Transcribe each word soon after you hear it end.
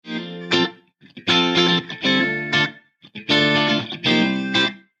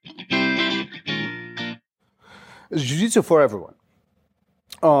It's Jiu-Jitsu for everyone.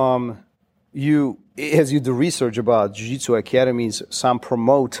 As you do research about Jiu-Jitsu academies, some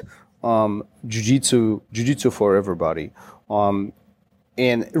promote Jiu-Jitsu for everybody. And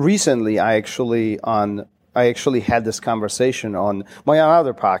recently, I actually had this conversation on my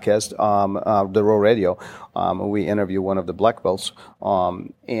other podcast, the Raw Radio. We interview one of the black belts,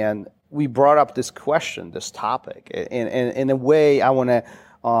 and we brought up this question, this topic. And in a way, I want to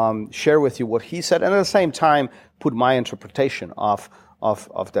share with you what he said, and at the same time, put my interpretation of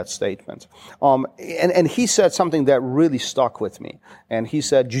that statement. And he said something that really stuck with me. And he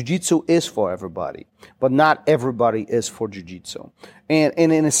said, Jiu-Jitsu is for everybody, but not everybody is for Jiu-Jitsu. And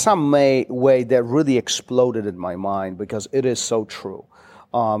in some way that really exploded in my mind, because it is so true.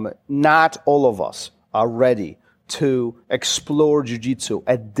 Not all of us are ready to explore Jiu-Jitsu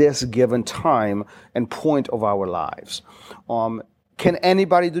at this given time and point of our lives. Can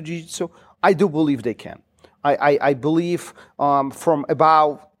anybody do Jiu-Jitsu? I do believe they can. I believe from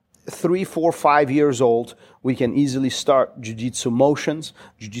about 3, 4, 5 years old, we can easily start Jiu-Jitsu motions,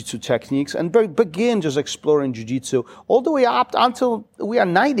 Jiu-Jitsu techniques, and begin just exploring Jiu-Jitsu all the way up until we are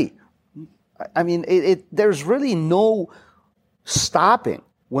 90. I mean, there's really no stopping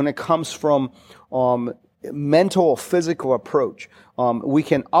when it comes from mental or physical approach. We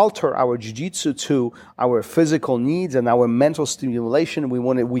can alter our jiu-jitsu to our physical needs and our mental stimulation.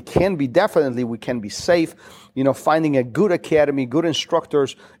 We can be safe. Finding a good academy, good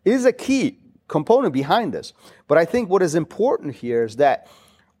instructors is a key component behind this. But I think what is important here is that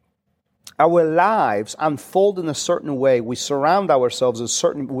our lives unfold in a certain way. We surround ourselves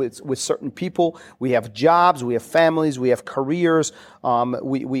with certain people. We have jobs, we have families, we have careers,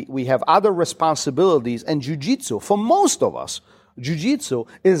 we have other responsibilities. And jiu-jitsu, for most of us, jiu-jitsu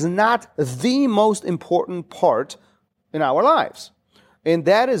is not the most important part in our lives. And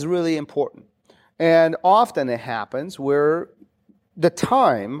that is really important. And often it happens where the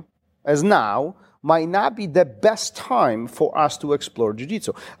time, as now, might not be the best time for us to explore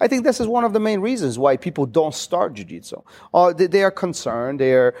jiu-jitsu. I think this is one of the main reasons why people don't start jiu-jitsu. They are concerned.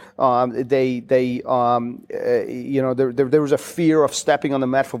 There was a fear of stepping on the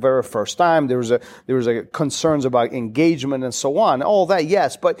mat for the very first time. There was a concerns about engagement and so on. All that,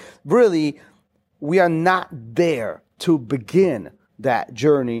 yes, but really, we are not there to begin that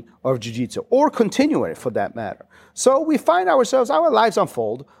journey of jiu-jitsu, or continue it for that matter. So we find ourselves, our lives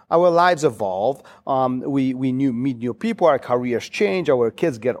unfold, our lives evolve, we meet new people, our careers change, our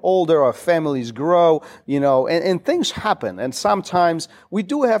kids get older, our families grow, and things happen. And sometimes we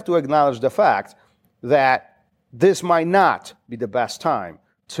do have to acknowledge the fact that this might not be the best time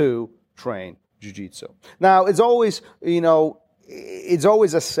to train jiu-jitsu. Now, it's always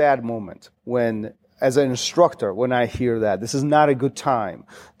a sad moment when, as an instructor, when I hear that, this is not a good time,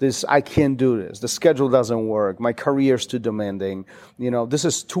 I can't do this, the schedule doesn't work, my career's too demanding, this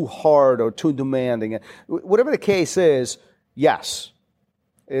is too hard or too demanding. Whatever the case is, yes,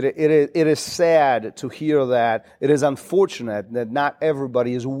 it is sad to hear that. It is unfortunate that not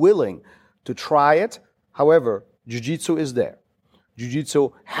everybody is willing to try it. However, jiu-jitsu is there.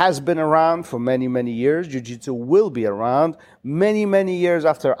 Jiu-jitsu has been around for many, many years. Jiu-jitsu will be around many, many years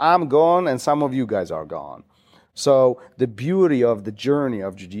after I'm gone and some of you guys are gone. So the beauty of the journey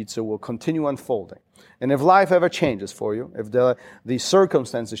of jiu-jitsu will continue unfolding. And if life ever changes for you, if the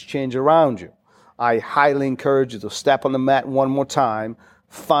circumstances change around you, I highly encourage you to step on the mat one more time,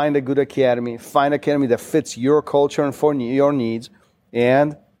 find a good academy, find an academy that fits your culture and for your needs,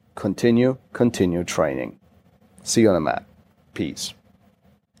 and continue training. See you on the mat. Peace.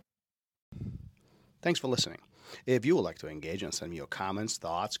 Thanks for listening. If you would like to engage and send me your comments,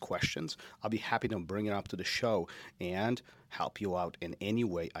 thoughts, questions, I'll be happy to bring it up to the show and help you out in any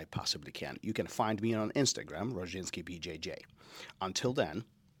way I possibly can. You can find me on Instagram, RozhinskiBJJ. Until then,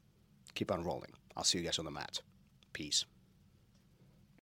 keep on rolling. I'll see you guys on the mat. Peace.